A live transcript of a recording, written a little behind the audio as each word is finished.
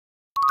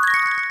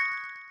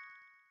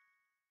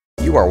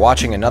You are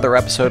watching another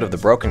episode of the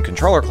Broken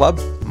Controller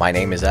Club. My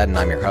name is Ed and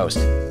I'm your host.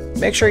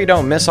 Make sure you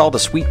don't miss all the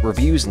sweet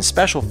reviews and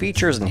special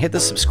features and hit the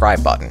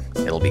subscribe button.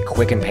 It'll be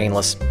quick and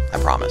painless,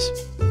 I promise.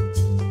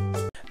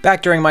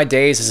 Back during my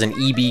days as an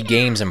EB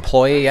Games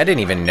employee, I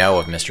didn't even know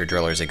of Mr.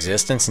 Driller's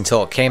existence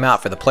until it came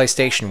out for the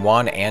PlayStation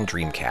 1 and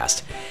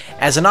Dreamcast.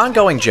 As an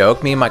ongoing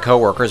joke, me and my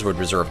coworkers would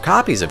reserve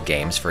copies of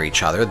games for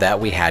each other that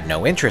we had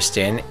no interest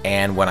in,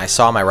 and when I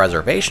saw my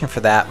reservation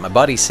for that, my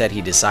buddy said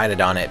he decided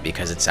on it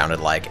because it sounded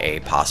like a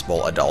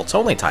possible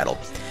adults-only title.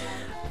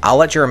 I'll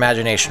let your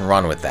imagination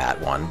run with that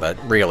one, but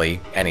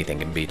really, anything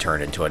can be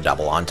turned into a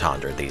double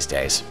entendre these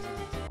days.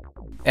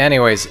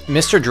 Anyways,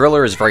 Mr.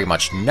 Driller is very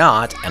much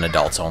not an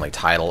adults-only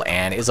title,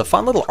 and is a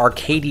fun little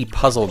arcadey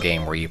puzzle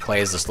game where you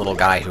play as this little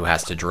guy who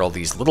has to drill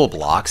these little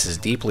blocks as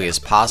deeply as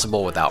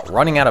possible without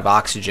running out of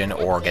oxygen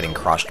or getting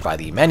crushed by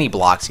the many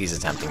blocks he's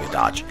attempting to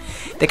dodge.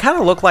 They kind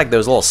of look like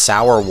those little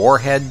sour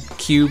warhead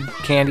cube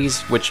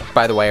candies, which,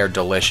 by the way, are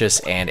delicious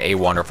and a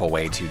wonderful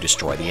way to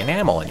destroy the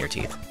enamel in your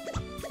teeth.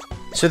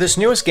 So this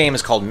newest game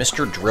is called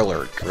Mr.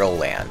 Driller Drill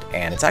Land,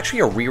 and it's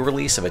actually a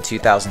re-release of a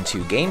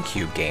 2002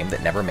 GameCube game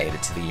that never made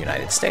it to the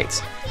United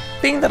States.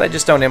 Being that I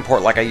just don't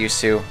import like I used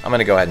to, I'm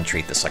gonna go ahead and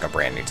treat this like a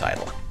brand new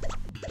title.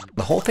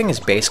 The whole thing is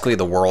basically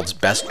the world's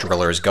best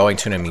drillers going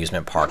to an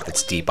amusement park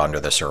that's deep under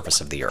the surface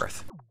of the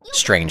earth.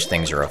 Strange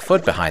things are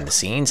afoot behind the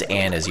scenes,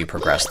 and as you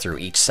progress through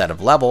each set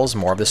of levels,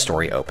 more of the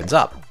story opens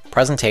up.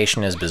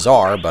 Presentation is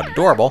bizarre but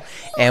adorable,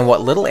 and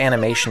what little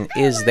animation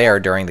is there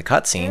during the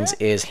cutscenes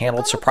is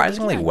handled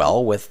surprisingly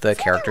well, with the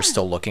characters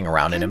still looking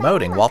around and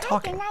emoting while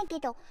talking.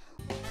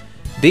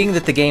 Being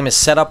that the game is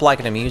set up like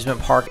an amusement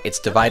park,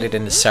 it's divided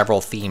into several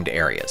themed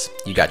areas.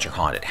 You got your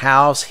haunted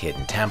house,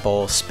 hidden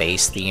temple,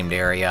 space-themed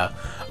area,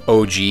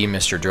 OG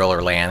Mr.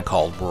 Driller land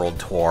called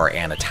World Tour,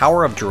 and a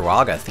Tower of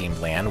Druaga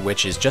themed land,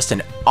 which is just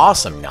an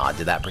awesome nod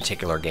to that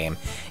particular game,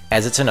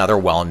 as it's another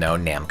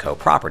well-known Namco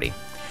property.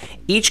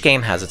 Each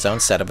game has its own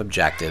set of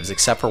objectives,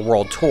 except for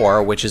World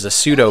Tour, which is a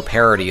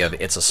pseudo-parody of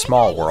It's a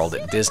Small World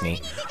at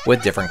Disney,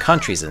 with different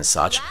countries and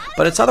such,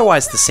 but it's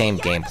otherwise the same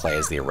gameplay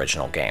as the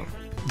original game.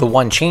 The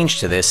one change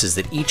to this is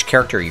that each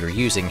character you're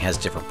using has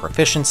different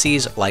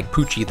proficiencies, like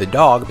Poochie the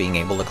dog being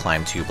able to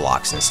climb 2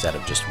 blocks instead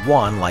of just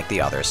 1 like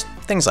the others,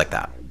 things like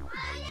that.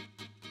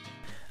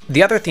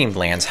 The other themed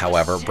lands,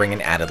 however, bring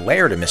an added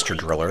layer to Mr.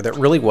 Driller that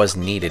really was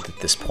needed at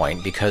this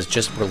point, because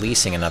just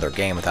releasing another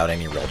game without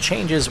any real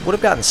changes would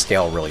have gotten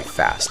stale really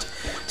fast.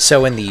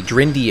 So in the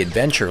Drindy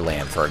Adventure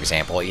Land, for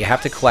example, you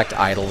have to collect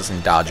idols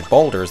and dodge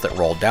boulders that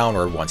roll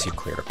downward once you've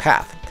cleared a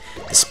path.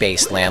 The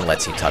Space Land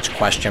lets you touch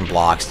question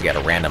blocks to get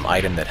a random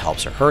item that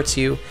helps or hurts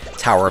you.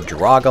 Tower of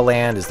Druaga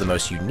Land is the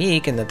most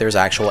unique in that there's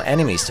actual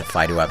enemies to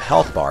fight who have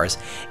health bars,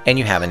 and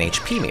you have an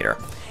HP meter.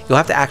 You'll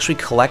have to actually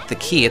collect the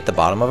key at the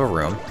bottom of a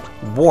room,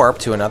 warp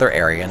to another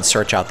area, and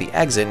search out the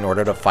exit in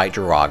order to fight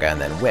Druaga and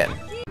then win.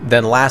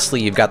 Then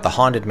lastly, you've got the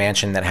Haunted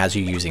Mansion that has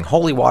you using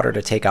holy water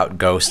to take out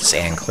ghosts,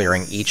 and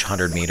clearing each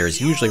 100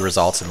 meters usually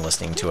results in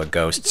listening to a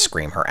ghost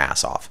scream her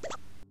ass off.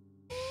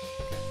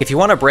 If you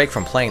want a break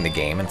from playing the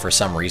game and for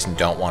some reason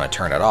don't want to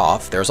turn it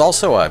off, there's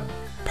also a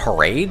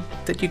parade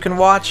that you can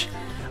watch.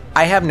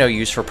 I have no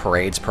use for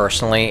parades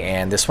personally,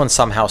 and this one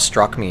somehow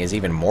struck me as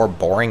even more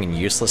boring and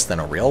useless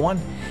than a real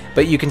one,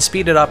 but you can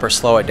speed it up or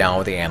slow it down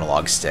with the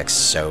analog sticks,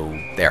 so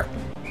there.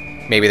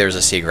 Maybe there's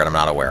a secret I'm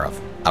not aware of.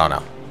 I don't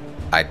know.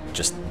 I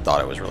just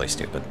thought it was really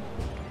stupid.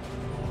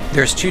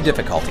 There's 2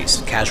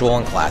 difficulties, casual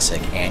and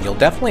classic, and you'll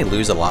definitely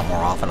lose a lot more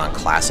often on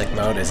classic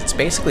mode, as it's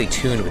basically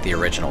tuned with the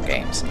original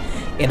games.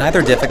 In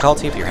either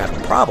difficulty, if you're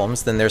having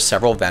problems, then there's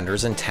several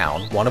vendors in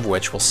town, one of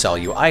which will sell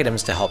you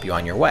items to help you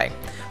on your way,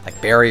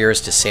 like barriers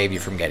to save you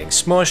from getting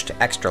smushed,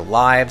 extra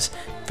lives,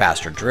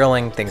 faster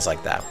drilling, things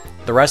like that.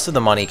 The rest of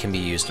the money can be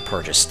used to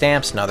purchase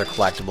stamps and other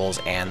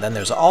collectibles, and then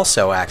there's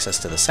also access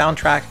to the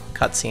soundtrack,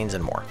 cutscenes,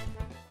 and more.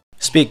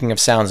 Speaking of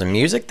sounds and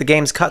music, the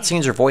game's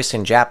cutscenes are voiced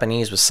in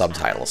Japanese with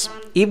subtitles.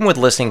 Even with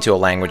listening to a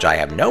language I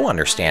have no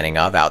understanding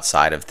of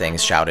outside of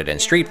things shouted in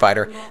Street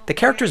Fighter, the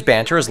characters'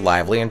 banter is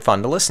lively and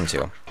fun to listen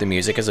to. The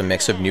music is a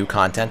mix of new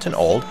content and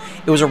old.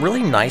 It was a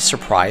really nice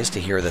surprise to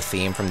hear the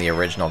theme from the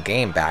original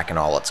game back in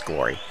all its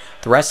glory.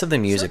 The rest of the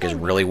music is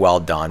really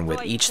well done,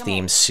 with each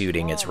theme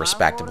suiting its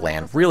respective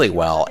land really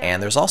well,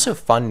 and there's also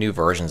fun new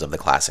versions of the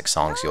classic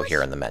songs you'll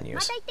hear in the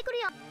menus.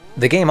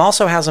 The game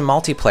also has a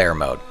multiplayer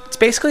mode. It's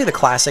basically the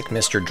classic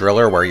Mr.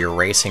 Driller where you're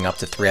racing up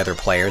to 3 other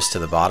players to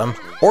the bottom,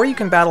 or you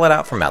can battle it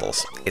out for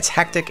medals. It's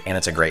hectic and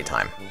it's a great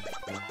time.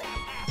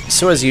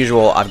 So as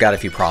usual, I've got a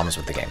few problems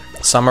with the game,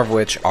 some of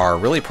which are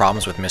really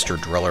problems with Mr.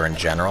 Driller in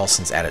general,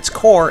 since at its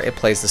core, it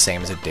plays the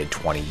same as it did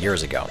 20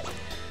 years ago.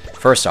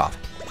 First off,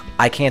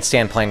 I can't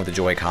stand playing with the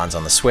Joy-Cons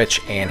on the Switch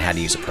and had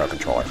to use a Pro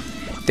Controller.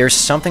 There's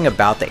something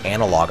about the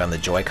analog on the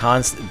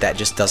Joy-Cons that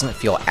just doesn't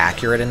feel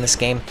accurate in this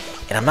game,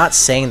 and I'm not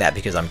saying that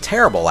because I'm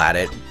terrible at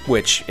it,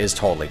 which is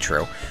totally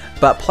true,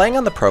 but playing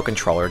on the Pro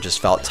Controller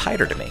just felt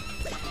tighter to me.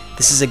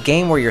 This is a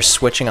game where you're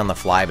switching on the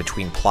fly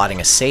between plotting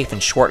a safe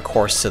and short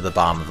course to the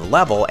bottom of the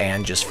level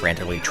and just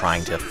frantically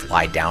trying to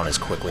fly down as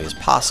quickly as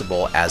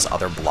possible as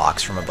other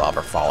blocks from above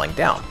are falling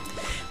down.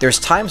 There's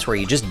times where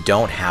you just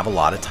don't have a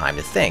lot of time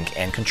to think,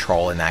 and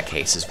control in that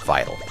case is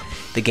vital.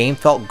 The game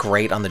felt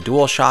great on the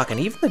DualShock and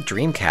even the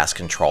Dreamcast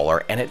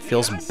controller, and it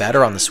feels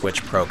better on the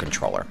Switch Pro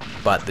controller.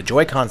 But the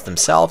Joy-Cons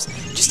themselves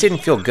just didn't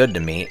feel good to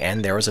me,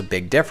 and there was a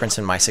big difference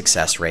in my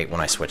success rate when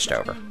I switched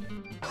over.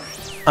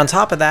 On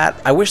top of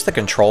that, I wish the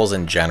controls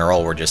in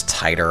general were just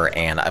tighter,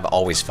 and I've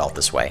always felt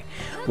this way.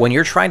 When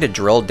you're trying to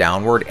drill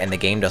downward and the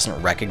game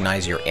doesn't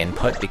recognize your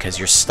input because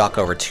you're stuck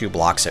over 2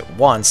 blocks at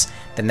once,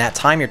 then that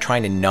time you're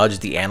trying to nudge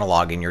the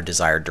analog in your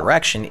desired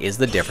direction is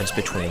the difference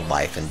between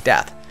life and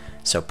death.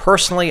 So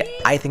personally,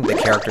 I think the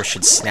character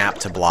should snap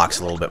to blocks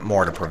a little bit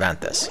more to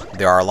prevent this.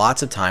 There are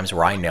lots of times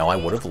where I know I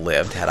would have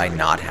lived had I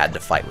not had to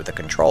fight with the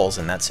controls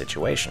in that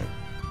situation.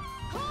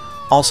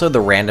 Also, the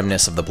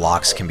randomness of the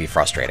blocks can be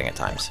frustrating at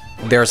times.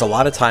 There's a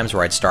lot of times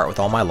where I'd start with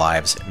all my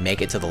lives,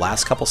 make it to the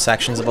last couple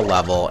sections of a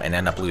level, and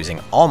end up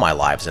losing all my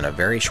lives in a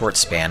very short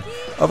span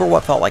over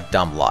what felt like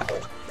dumb luck.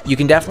 You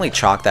can definitely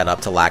chalk that up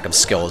to lack of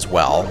skill as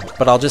well,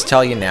 but I'll just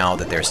tell you now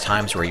that there's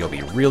times where you'll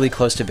be really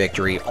close to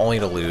victory only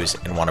to lose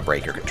and want to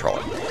break your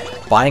controller.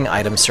 Buying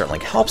items certainly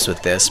helps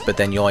with this, but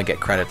then you only get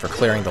credit for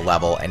clearing the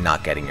level and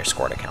not getting your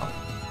score to count.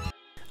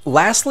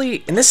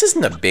 Lastly, and this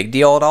isn't a big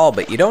deal at all,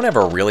 but you don't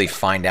ever really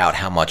find out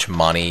how much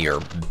money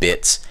or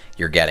bits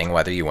you're getting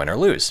whether you win or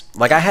lose.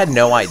 Like, I had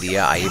no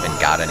idea I even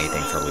got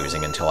anything for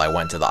losing until I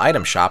went to the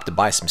item shop to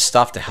buy some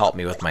stuff to help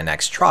me with my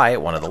next try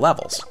at one of the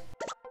levels.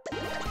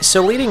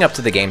 So leading up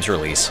to the game's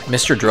release,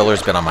 Mr.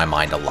 Driller's been on my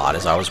mind a lot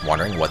as I was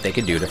wondering what they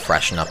could do to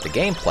freshen up the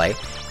gameplay,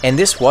 and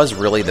this was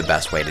really the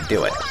best way to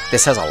do it.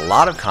 This has a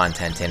lot of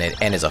content in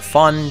it and is a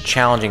fun,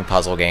 challenging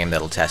puzzle game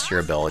that'll test your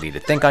ability to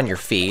think on your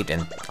feet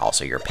and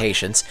also your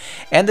patience,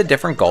 and the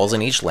different goals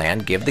in each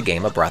land give the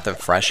game a breath of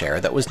fresh air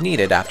that was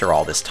needed after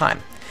all this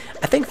time.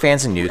 I think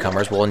fans and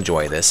newcomers will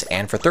enjoy this,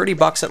 and for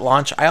 $30 at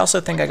launch, I also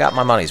think I got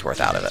my money's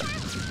worth out of it.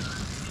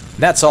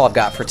 That's all I've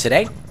got for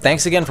today.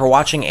 Thanks again for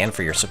watching and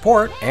for your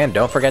support, and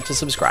don't forget to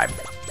subscribe.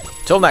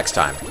 Till next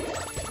time.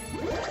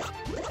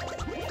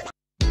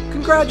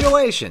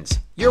 Congratulations!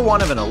 You're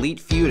one of an elite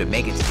few to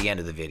make it to the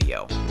end of the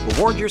video.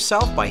 Reward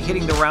yourself by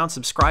hitting the round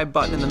subscribe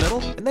button in the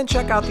middle, and then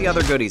check out the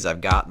other goodies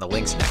I've got in the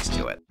links next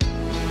to it.